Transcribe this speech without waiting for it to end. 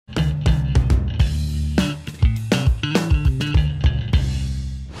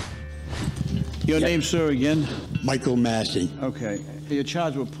Your name, sir, again? Michael Massey. Okay. You're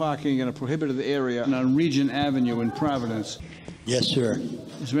charged with parking in a prohibited area on Regent Avenue in Providence. Yes, sir.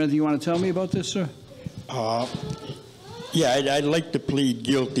 Is there anything you want to tell me about this, sir? Yeah, I'd like to plead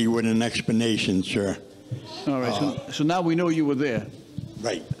guilty with an explanation, sir. All right. So now we know you were there.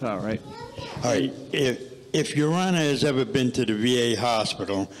 Right. All right. All right. If Your Honor has ever been to the VA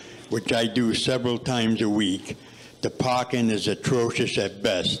hospital, which I do several times a week, the parking is atrocious at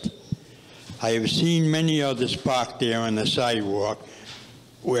best. I have seen many others parked there on the sidewalk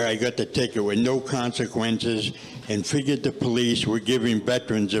where I got the ticket with no consequences and figured the police were giving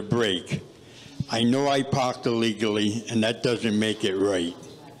veterans a break. I know I parked illegally, and that doesn't make it right.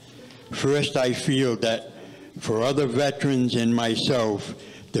 First, I feel that for other veterans and myself,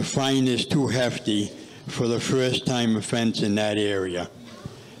 the fine is too hefty for the first-time offense in that area.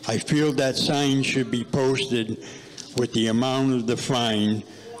 I feel that signs should be posted with the amount of the fine,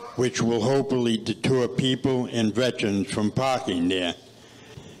 which will hopefully deter people and veterans from parking there.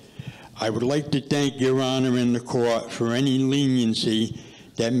 I would like to thank Your Honor in the court for any leniency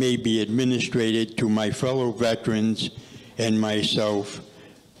that may be administered to my fellow veterans and myself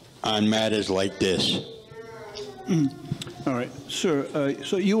on matters like this. All right. Sir,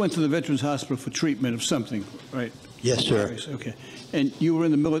 so you went to the Veterans Hospital for treatment of something, right? Yes, sir. Okay. And you were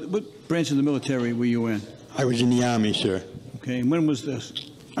in the military. What branch of the military were you in? I was in the Army, sir. Okay. And when was this?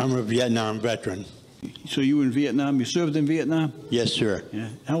 I'm a Vietnam veteran. So you were in Vietnam? You served in Vietnam? Yes, sir. Yeah.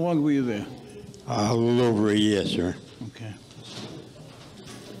 How long were you there? A little over a year, sir. Okay.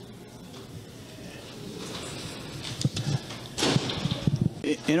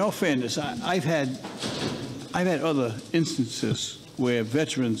 In all fairness, I've had other instances where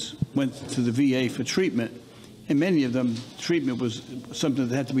veterans went to the VA for treatment, and many of them, treatment was something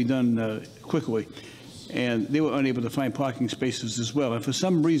that had to be done quickly, and they were unable to find parking spaces as well. And for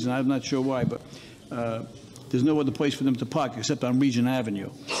some reason, I'm not sure why, but there's no other place for them to park except on Regent Avenue.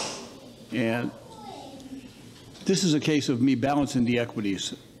 And this is a case of me balancing the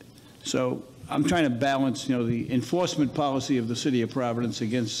equities. So I'm trying to balance, the enforcement policy of the city of Providence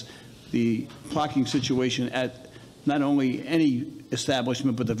against the parking situation at not only any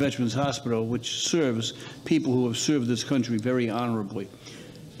establishment, but the Veterans Hospital, which serves people who have served this country very honorably.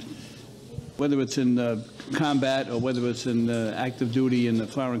 Whether it's in combat or whether it's in active duty in a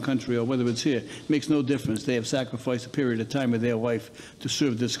foreign country or whether it's here, makes no difference. They have sacrificed a period of time of their life to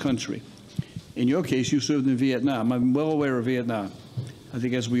serve this country. In your case, you served in Vietnam. I'm well aware of Vietnam, I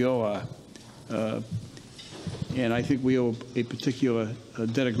think, as we all are. And I think we owe a particular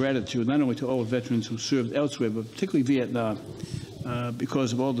debt of gratitude, not only to all veterans who served elsewhere, but particularly Vietnam,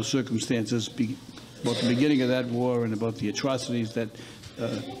 because of all the circumstances about the beginning of that war and about the atrocities that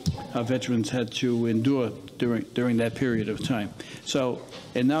our veterans had to endure during that period of time. So,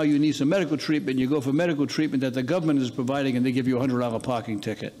 and now you need some medical treatment. You go for medical treatment that the government is providing, and they give you a $100 parking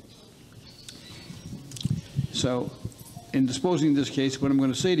ticket. So, in disposing of this case, what I'm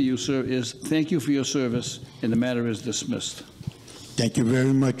going to say to you, sir, is thank you for your service, and the matter is dismissed. Thank you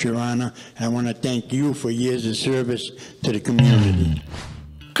very much, Your Honor. And I want to thank you for years of service to the community.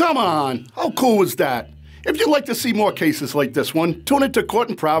 Come on, how cool was that? If you'd like to see more cases like this one, tune into Court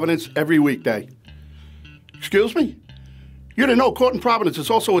in Providence every weekday. Excuse me? You didn't know Court in Providence is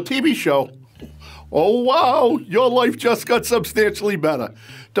also a TV show? Oh, wow, your life just got substantially better.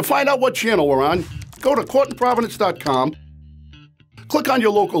 To find out what channel we're on, go to courtinprovidence.com, click on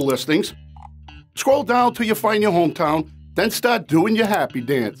your local listings, scroll down till you find your hometown, then start doing your happy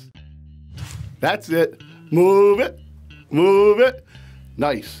dance. That's it. Move it. Move it.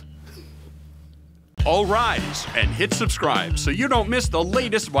 Nice. All rise and hit subscribe so you don't miss the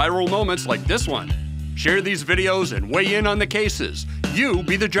latest viral moments like this one. Share these videos and weigh in on the cases. You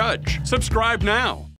be the judge. Subscribe now.